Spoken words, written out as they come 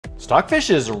Stockfish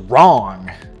is wrong.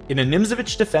 In a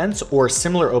nimzowitsch defense or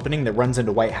similar opening that runs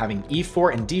into white having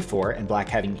e4 and d4 and black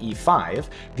having e5,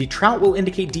 the trout will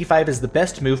indicate d5 as the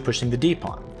best move pushing the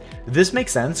d-pawn. This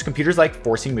makes sense, computers like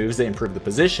forcing moves that improve the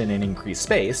position and increase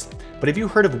space, but have you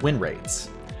heard of win rates?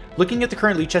 Looking at the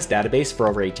current Lichess database for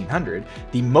over 1800,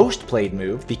 the most played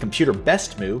move, the computer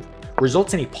best move,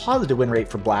 results in a positive win rate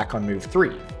for black on move 3.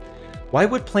 Why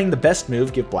would playing the best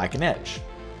move give black an edge?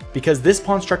 Because this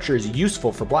pawn structure is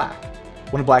useful for black.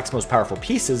 One of black's most powerful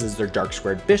pieces is their dark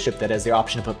squared bishop that has the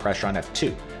option to put pressure on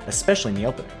f2, especially in the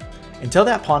opening. Until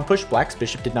that pawn push, black's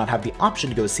bishop did not have the option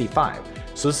to go c5,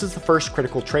 so this is the first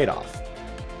critical trade-off.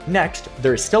 Next,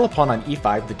 there is still a pawn on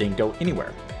e5 that didn't go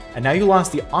anywhere, and now you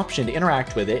lost the option to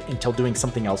interact with it until doing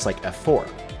something else like f4.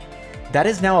 That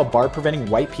is now a bar preventing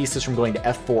white pieces from going to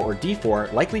f4 or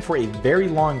d4, likely for a very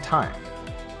long time.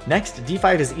 Next,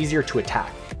 d5 is easier to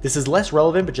attack. This is less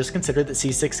relevant, but just consider that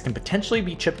c6 can potentially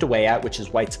be chipped away at, which is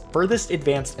white's furthest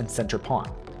advanced and center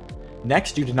pawn.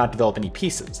 Next, you did not develop any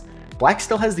pieces. Black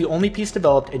still has the only piece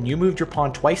developed, and you moved your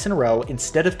pawn twice in a row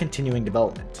instead of continuing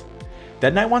development.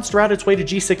 That knight wants to route its way to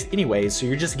g6 anyways, so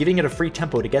you're just giving it a free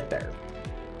tempo to get there.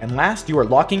 And last, you are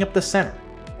locking up the center,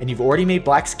 and you've already made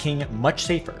black's king much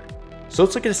safer. So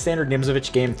let's look at a standard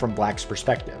nimzowitsch game from black's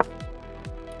perspective.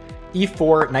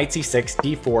 e4, knight c6,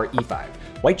 d4, e5.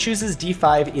 White chooses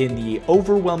d5 in the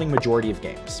overwhelming majority of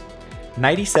games.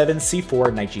 Knight e7,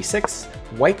 c4, knight g6.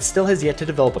 White still has yet to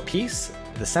develop a piece,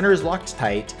 the center is locked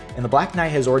tight, and the black knight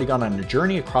has already gone on a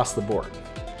journey across the board.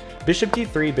 Bishop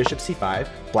d3, bishop c5,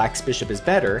 black's bishop is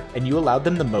better, and you allowed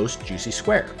them the most juicy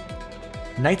square.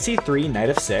 Knight c3, knight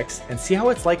f6, and see how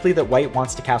it's likely that white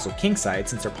wants to castle kingside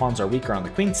since their pawns are weaker on the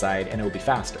queen side and it will be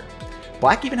faster.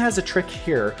 Black even has a trick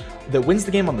here that wins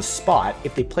the game on the spot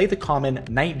if they play the common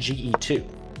knight ge2.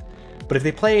 But if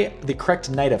they play the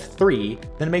correct knight f3,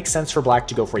 then it makes sense for black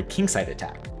to go for a kingside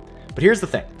attack. But here's the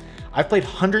thing, I've played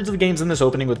hundreds of games in this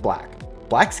opening with black.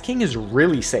 Black's king is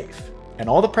really safe, and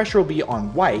all the pressure will be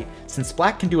on white since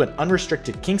black can do an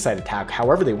unrestricted kingside attack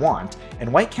however they want,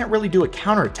 and white can't really do a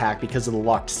counterattack because of the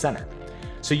locked center.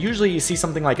 So usually you see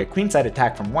something like a queenside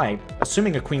attack from white,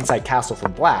 assuming a queenside castle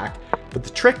from black, but the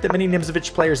trick that many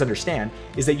nimzowitsch players understand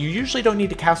is that you usually don't need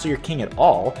to castle your king at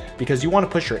all because you want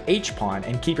to push your h-pawn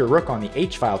and keep your rook on the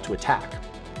h-file to attack.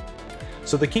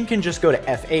 So the king can just go to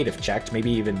f8 if checked,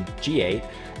 maybe even g8,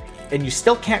 and you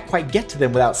still can't quite get to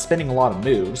them without spending a lot of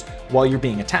moves while you're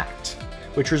being attacked,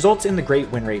 which results in the great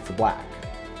win rate for black.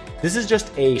 This is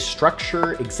just a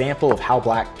structure example of how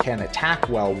black can attack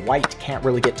while white can't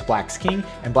really get to black's king,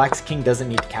 and black's king doesn't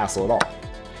need to castle at all.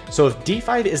 So if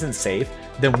d5 isn't safe,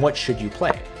 then what should you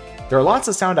play? There are lots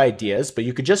of sound ideas, but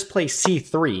you could just play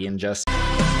c3 and just